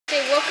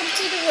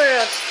to the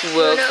world.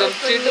 Welcome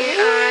to the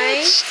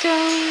world,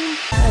 Stone.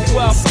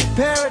 Well,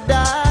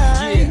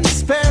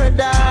 paradise,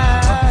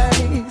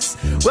 paradise.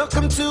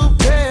 Welcome to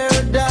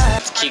paradise.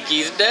 It's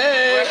Kiki's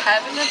day. We're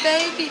having a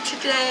baby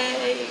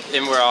today.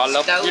 And we're all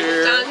up Stone's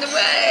here. on the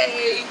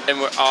way. And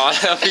we're all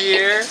up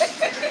here.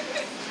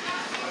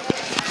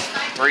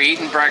 We're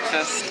eating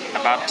breakfast,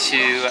 about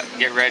to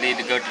get ready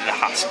to go to the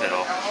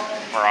hospital.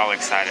 We're all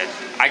excited.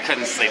 I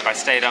couldn't sleep. I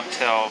stayed up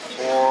till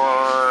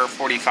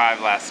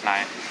 4:45 last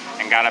night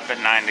and got up at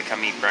 9 to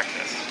come eat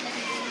breakfast.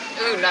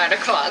 Ooh, 9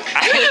 o'clock.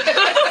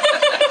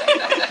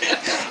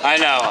 I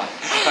know.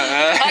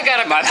 I got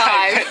up at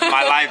 5.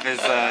 My life is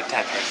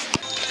Tetris.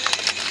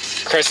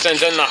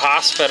 Kristen's in the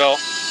hospital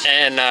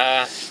and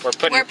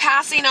We're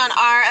passing on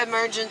our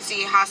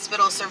emergency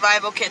hospital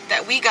survival kit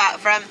that we got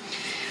from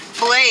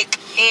Blake,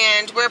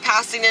 and we're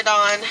passing it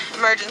on,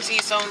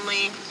 emergencies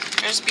only.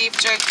 There's beef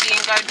jerky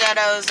and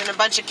Gardettos and a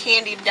bunch of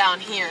candy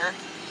down here,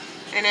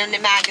 and in the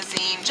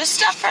magazine. Just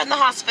stuff from the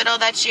hospital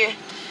that you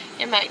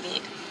might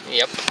need.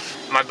 Yep.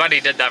 My buddy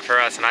did that for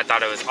us and I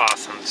thought it was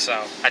awesome,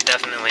 so I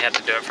definitely had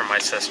to do it for my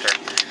sister.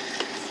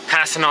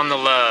 Passing on the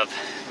love.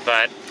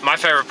 But my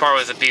favorite part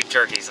was the beef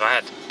jerky, so I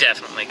had to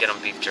definitely get them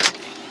beef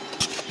jerky.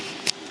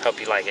 Hope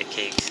you like it,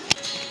 Keeks.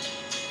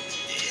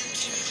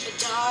 Into the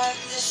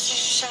darkness you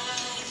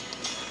shine.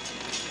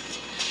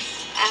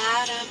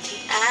 Out of the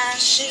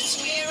ashes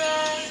we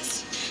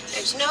rise.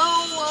 There's no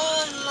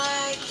one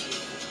like you.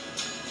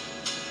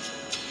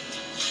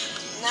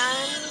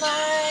 None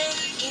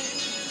like you.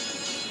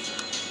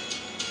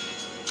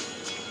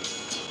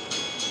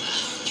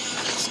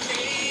 God is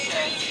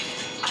greater.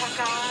 Our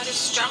God is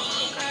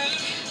stronger.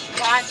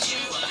 God,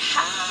 you are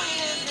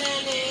higher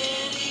than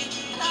any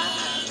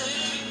other.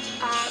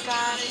 Our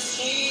God is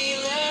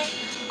healer.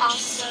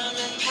 Awesome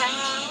in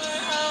power.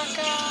 Our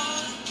God.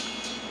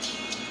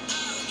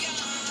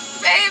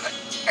 Babe,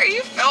 are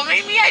you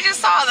filming me? I just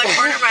saw the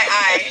corner of my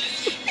eye.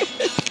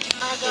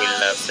 We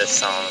love this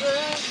song.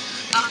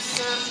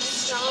 Awesome and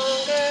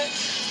stronger.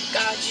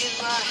 God, you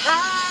are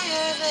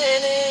higher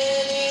than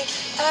any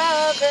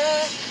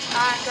other.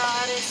 Our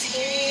God is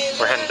healer.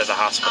 We're heading to the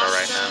hospital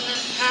right now.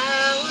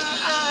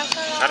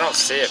 I don't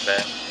see it,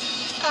 babe.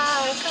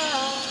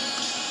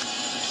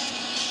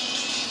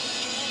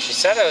 She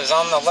said it was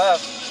on the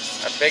left.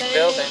 A big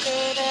building.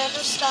 Could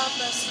ever stop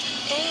us.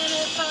 And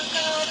if our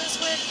God is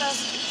with us,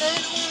 then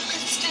who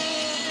could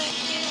stand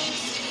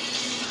against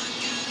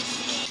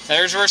us?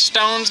 There's where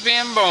Stone's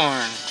being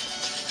born.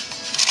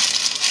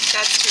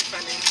 That's too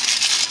funny.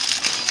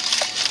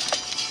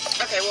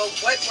 Okay, well,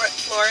 what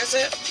floor is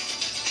it?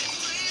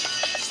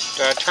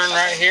 Do I turn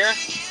right here?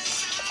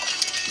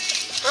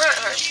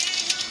 Alright.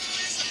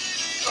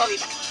 I'll be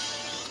back.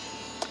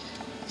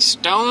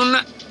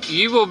 Stone,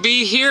 you will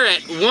be here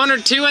at 1 or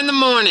 2 in the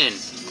morning.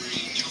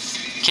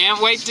 Can't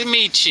wait to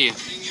meet you.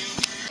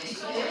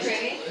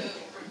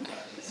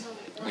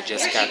 We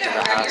just got to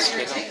the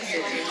hospital.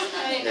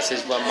 This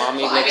is what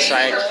mommy looks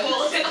like.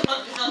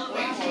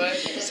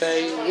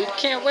 Say, we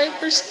can't wait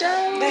for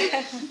Stone.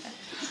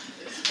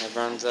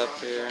 Everyone's up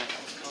here.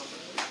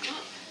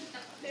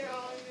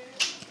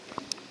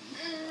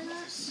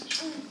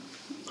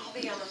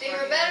 They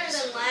were better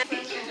than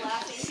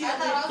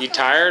laughing. You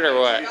tired or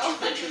what?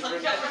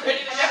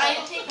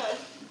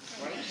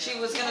 She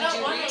was going to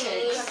do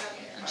retakes.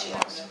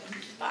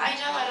 But I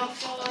know I don't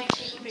feel like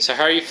taking So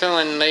how are you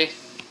feeling, Lee?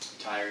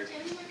 Tired.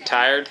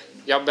 Tired?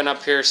 Y'all been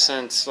up here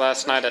since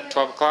last night at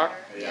 12 o'clock?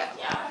 Yeah.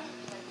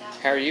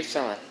 How are you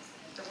feeling?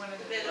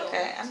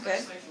 Okay, I'm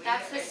good.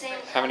 That's the same.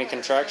 How many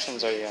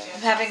contractions are you at?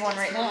 I'm having one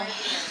right now.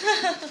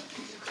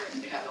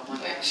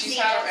 She's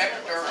had her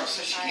epidural,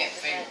 so she can't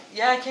think.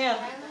 Yeah, I can.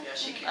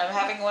 I'm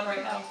having one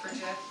right now.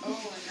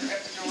 Oh, your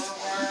epidural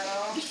wearing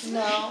off?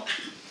 No.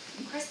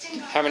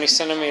 How many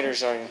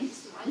centimeters are you?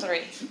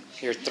 3.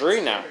 You're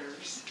 3 now.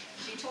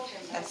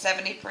 And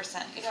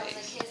 70%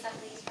 effaced.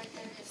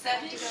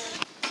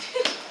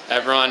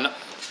 Everyone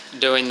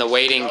doing the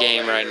waiting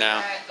game right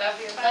now.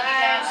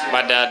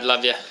 My dad,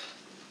 love you.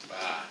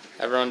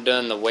 Everyone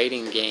doing the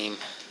waiting game.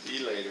 See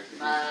you later.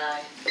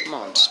 Come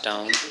on,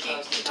 Stone.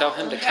 Tell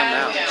him to come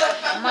out.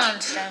 Come on,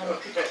 Stone.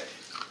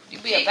 You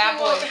be a bad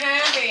boy.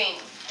 Having.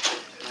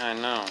 I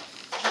know.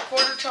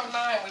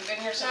 8:45. We've been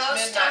here since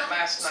midnight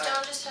last night.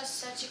 Stone just has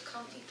such a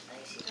comfy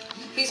place.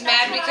 He's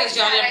mad because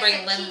y'all didn't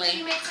bring Lindley.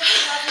 You make such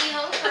a lovely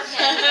home for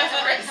him. He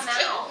doesn't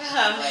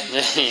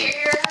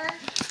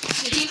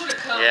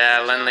come out.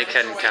 Yeah, Lindley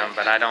couldn't come,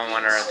 but I don't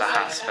want her at the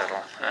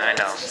hospital. I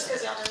know.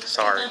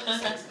 Sorry.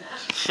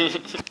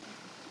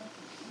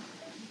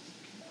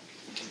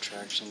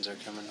 Contractions are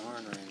coming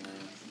hard right now.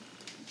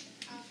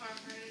 How far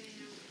apart are they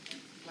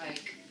now?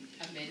 Like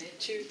a minute.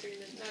 2, 3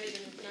 minutes. Not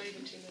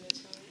even 2 minutes.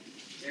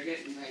 They're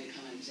getting ready to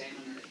come and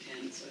examine her at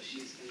 10, so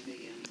she's going to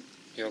be in.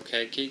 You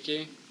okay,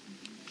 Kiki?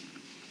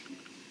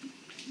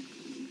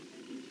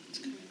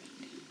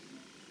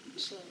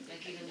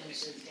 Like even when it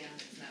goes down,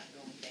 it's not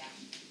going down.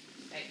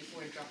 Right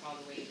before it dropped all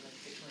the way in like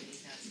the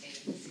 20s, now it's staying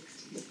in the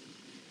 60s.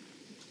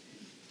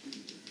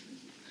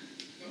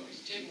 You always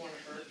did want to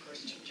hurt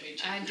Kristen,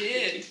 JJ. I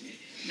did.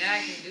 Now I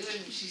can do it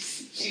and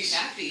she's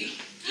happy.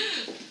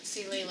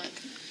 See, Layla.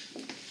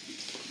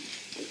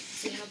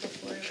 See how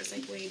before it was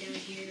like way down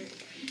here?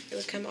 It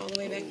would come all the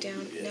way back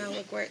down. Now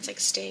look where it's like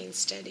staying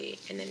steady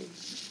and then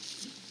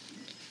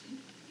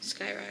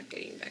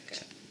skyrocketing back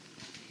up.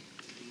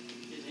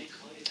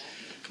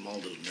 Come on,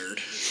 little nerd.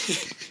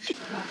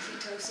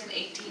 Oxytocin,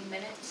 18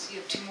 minutes. You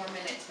have 2 more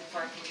minutes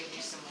before I can give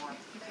you some more.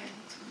 Okay.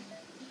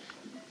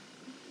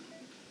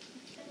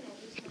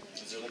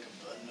 Is there like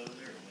a button over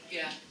there?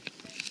 Yeah.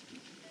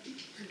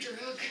 Her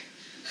drug.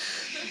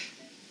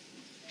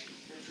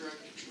 Her drug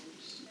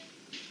controls.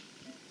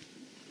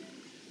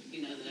 You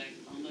know that I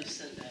almost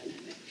said that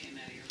and it came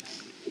out of your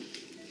mouth.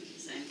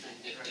 Same thing,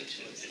 drug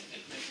choice.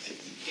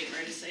 Getting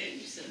ready to say it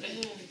and you said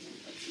it.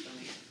 That's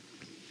funny.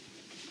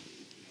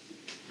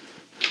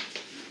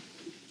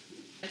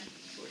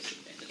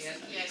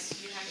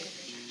 Yes, you have it.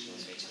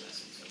 Let's wait till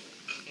this one's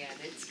over. Yeah,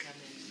 that's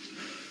coming.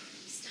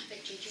 Stop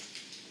it, JJ.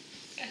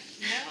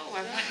 No, I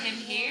want him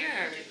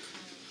here.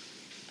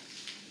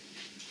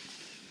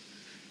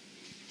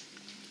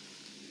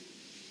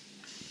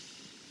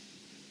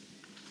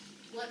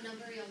 What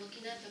number are y'all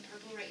looking at? The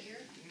purple right here?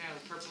 No,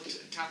 purple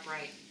top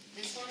right.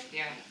 This one?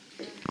 Yeah.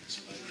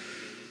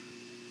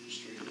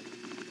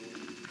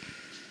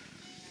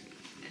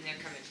 And they're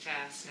coming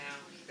fast now.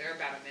 They're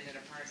about a minute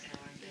apart now,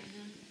 aren't they?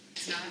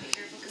 It's not. Be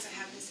careful because I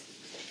have this.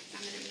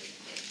 I'm going to move it.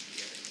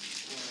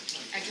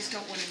 I just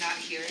don't want to not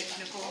hear it,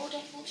 Nicole. Oh,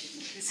 don't hold you.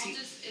 Can you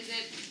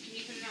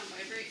put it on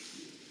vibrate?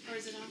 Or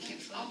is it on?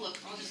 I'll look,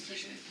 I'll just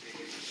push it.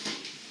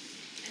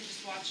 And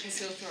just watch it.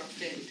 he'll throw a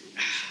fit.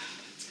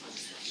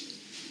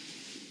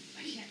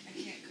 I can't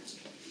go.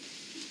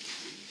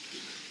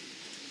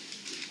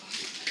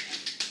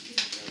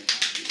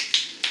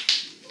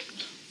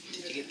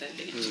 Did you get that,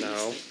 Dave?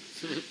 No.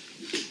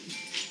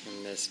 I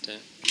missed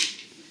it.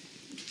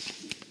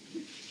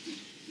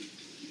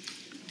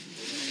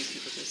 How many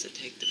people does it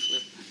take to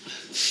flip?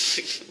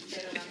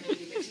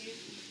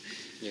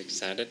 You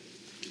excited?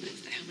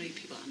 How many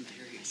people? I'm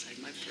very excited.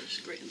 My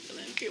first grandson.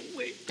 I can't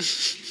wait.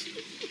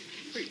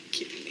 Are you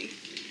kidding me?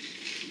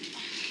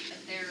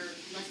 They're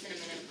less than a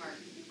minute apart.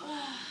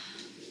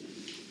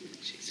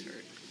 She's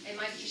hurt. It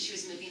might be because she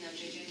was moving though,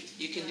 JJ.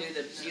 You can do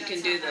the. You That's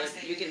can do not the. last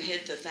thing. You can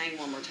hit the thing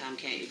one more time,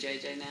 can't you,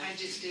 JJ? Now. I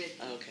just did.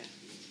 Oh, okay.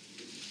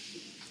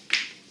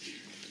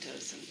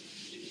 Tussin.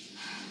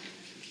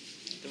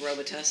 The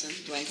Robitussin.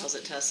 Dwayne calls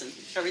it Tussin.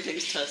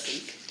 Everything's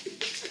Tussin.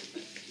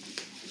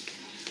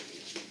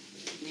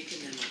 You can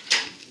then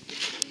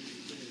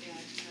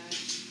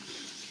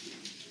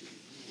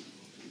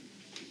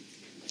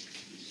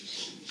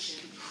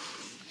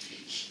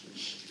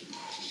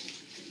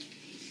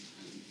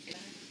Is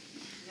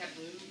that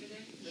blue over there?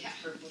 Yeah.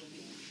 Purple to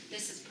me.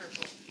 This is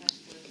purple. That's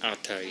blue. I'll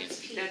tell you.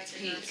 That's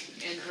pink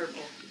and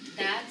purple.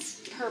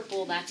 That's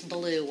purple. That's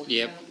blue.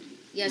 Yep.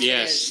 Yes,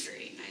 Yes. it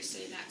is. I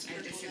say that's I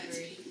purple, that's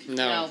disagree. pink.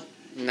 No.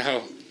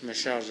 No.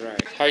 Michelle's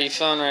right. How are you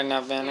feeling right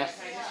now, Vanna? Let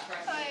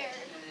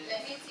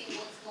me see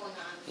what's going on.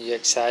 You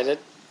excited?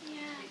 Yeah.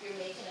 If you're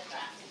making a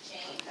drastic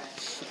change.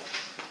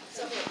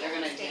 So They're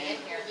gonna stay in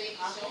here.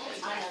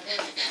 I know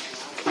this.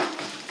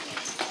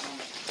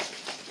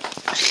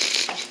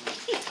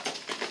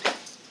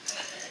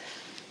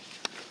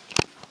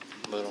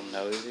 Little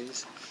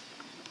nosies.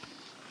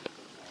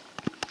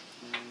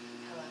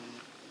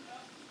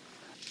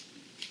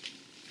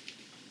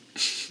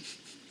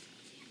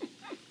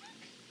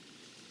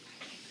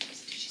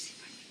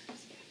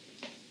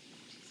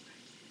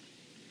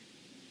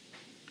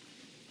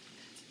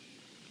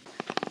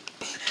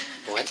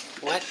 What?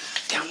 What?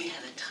 Down. He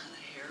had a ton of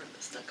hair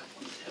that stuck up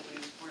on his head when he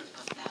was born.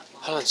 About that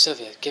long. Hold on,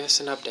 Sylvia. Give us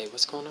an update.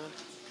 What's going on?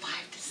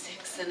 5 to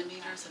 6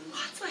 centimeters and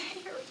lots of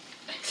hair.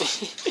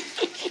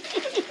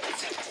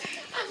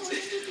 I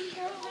wanted to be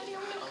here already.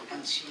 Oh,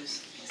 and she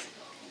was.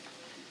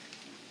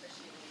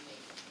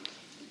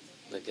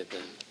 Look at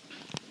them.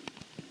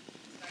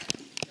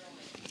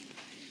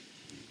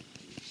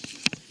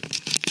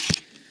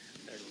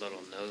 They're a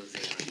little nosy,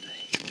 aren't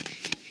they?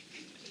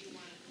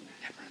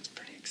 Everyone's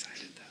pretty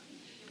excited, though.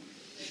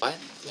 What?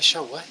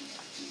 Michelle, what?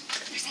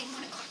 They're saying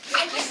 1 o'clock.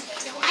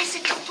 I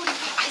said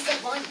 12:45. I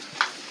said 1.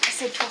 I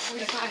said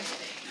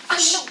 12:45. I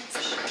know.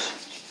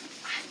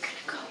 I'm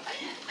gonna go.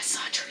 I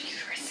saw her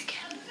uterus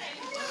again.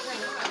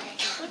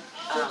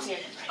 Oh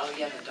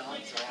yeah, the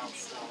dogs are out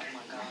still. Oh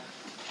my god.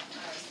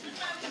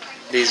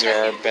 These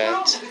are our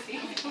beds.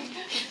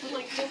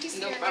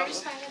 No problem.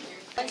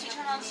 Once you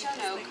turn on Stone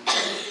Oak,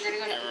 you're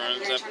gonna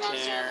Everyone's turn up on Stone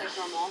here. Oak as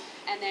normal,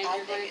 and then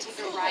you're going to take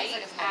a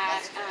right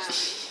at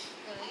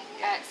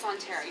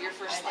Sontero, your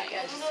first light,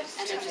 and then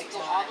just go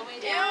all the way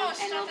down,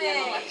 and it'll be on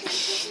the left hand. You'll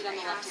see it on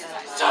the left hand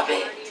side. Stop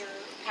it!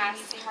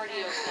 Past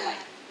cardio to the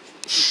light.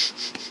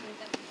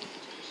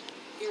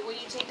 When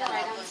you take the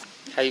right on.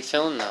 How you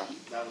feeling now?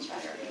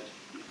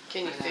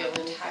 Can you feel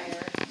any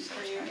higher?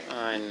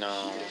 I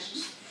know.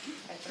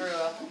 I threw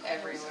up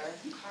everywhere.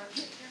 And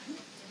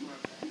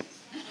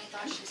I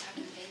thought she was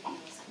having a baby. And I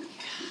was like,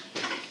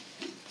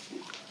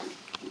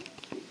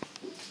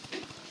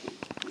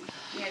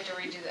 You had to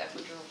redo the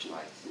epidural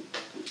twice.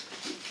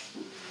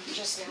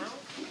 just just now?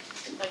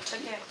 Like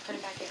took it, put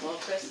it back in. Well,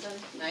 Kristen,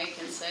 now you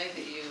can say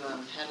that you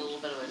had a little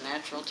bit of a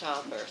natural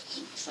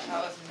childbirth.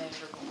 That was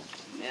miserable.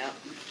 Yeah.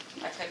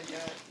 I couldn't do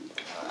it.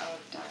 I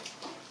would have died.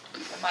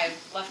 And my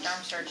left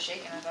arm started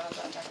shaking. I thought I was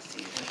about to have a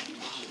seizure.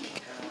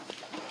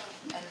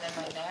 And then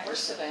my neck. Where's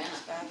Savannah?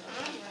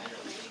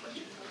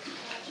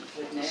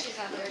 With Nick? She's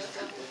out there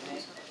still. With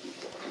Nick?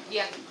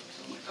 Yeah.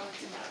 Oh,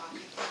 it's in my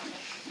pocket.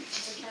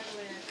 So try to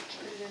put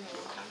it in the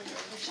little cupboard.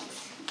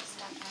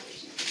 Stop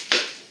having.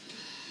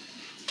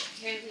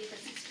 Here, leave it.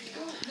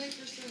 Go make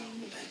her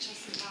some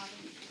just the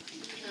bottom.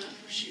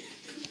 Oh, shit.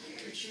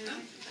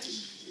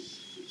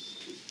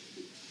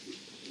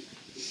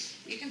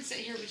 You can sit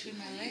here between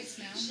my legs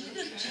now.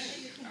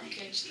 I'll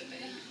catch the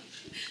baby.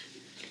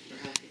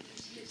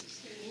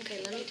 Okay,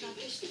 let me top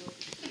this.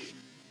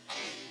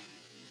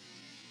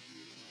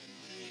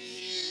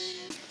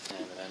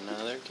 Have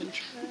another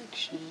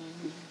contraction.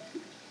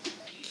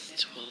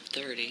 It's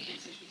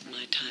 12:30.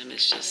 My time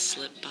has just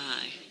slipped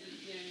by.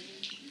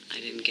 I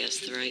didn't guess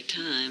the right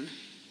time.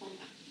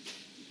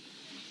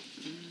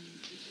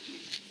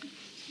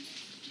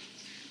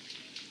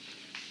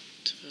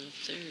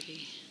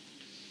 12:30.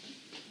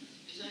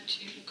 Is that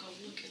you, Nicole,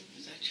 looking?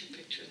 Is that your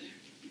picture there?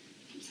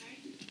 I'm sorry?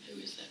 Who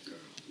is that girl?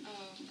 Oh,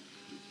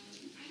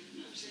 I don't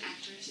know. She's an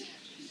actress.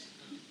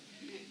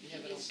 You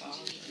have it all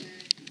bothered.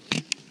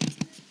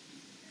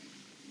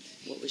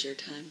 What was your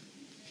time?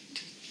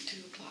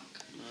 2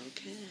 o'clock.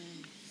 Okay.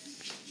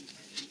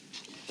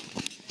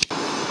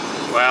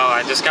 Well,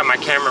 I just got my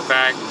camera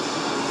back.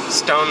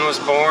 Stone was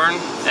born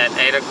at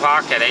 8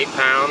 o'clock at 8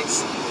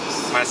 pounds.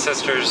 My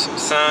sister's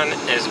son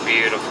is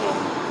beautiful.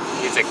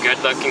 He's a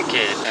good-looking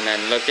kid. And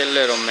then look at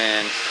little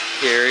man.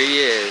 Here he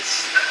is.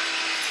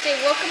 Say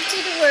welcome to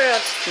the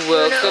world.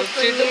 Welcome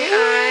to the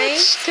world,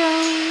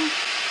 Stone.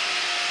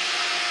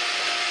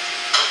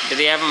 Did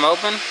he have him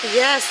open?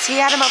 Yes, he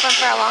had him open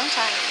for a long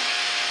time.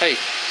 Hey,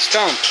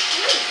 Stone.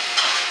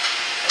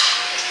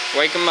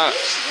 Wake him up.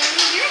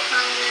 You're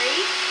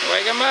hungry.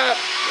 Wake him up.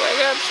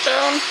 Wake up,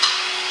 Stone.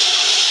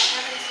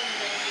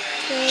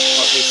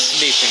 Well, he's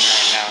sleeping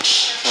right now.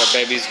 What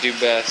babies do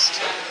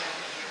best.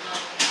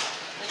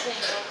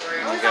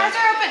 Oh, his eyes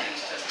are open.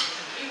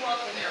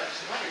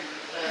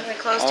 They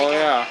closed Oh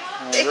again. yeah,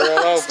 They real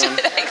closed, open.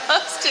 they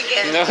closed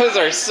again. Those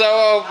are so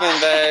open,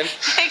 babe.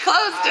 They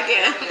closed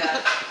again.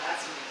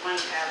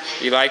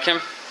 You like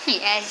him?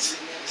 Yes.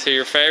 Is he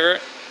your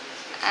favorite?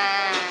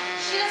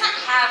 She doesn't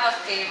have a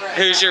favorite.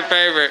 Who's your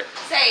favorite?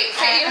 Say your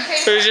favorite.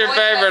 Who's your boy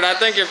favorite? I cousin.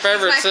 think your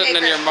favorite's sitting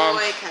in your mom.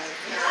 He's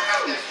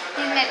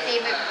my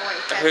favorite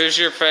boy. Who's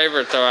your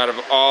favorite though out of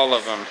all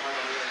of them?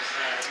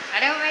 I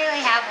don't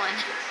really have one.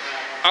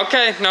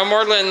 Okay, no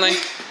more Lindley.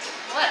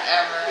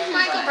 Whatever.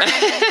 Michael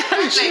Brandon.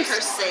 Don't make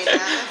her say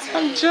that.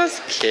 I'm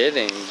just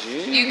kidding,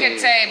 Gee. You could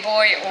say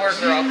boy or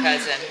girl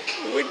cousin.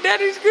 What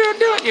daddy's girl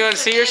doing? You want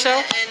to see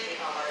yourself?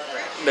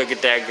 Look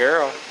at that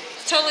girl.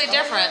 It's totally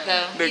different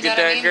though. Look You know at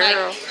what I that mean?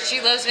 girl. Like,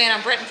 she loves Van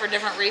on Britain for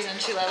different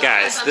reasons. She loves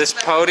Guys, this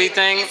Pody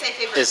thing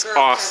is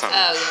awesome.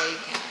 Oh yeah, you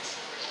can.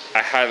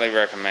 I highly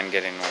recommend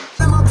getting one.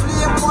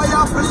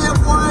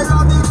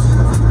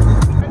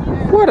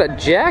 What a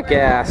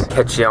jackass.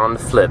 Catch you on the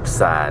flip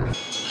side.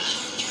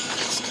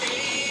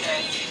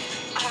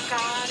 I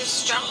got it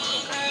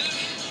stronger,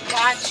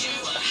 got you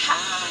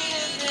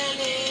higher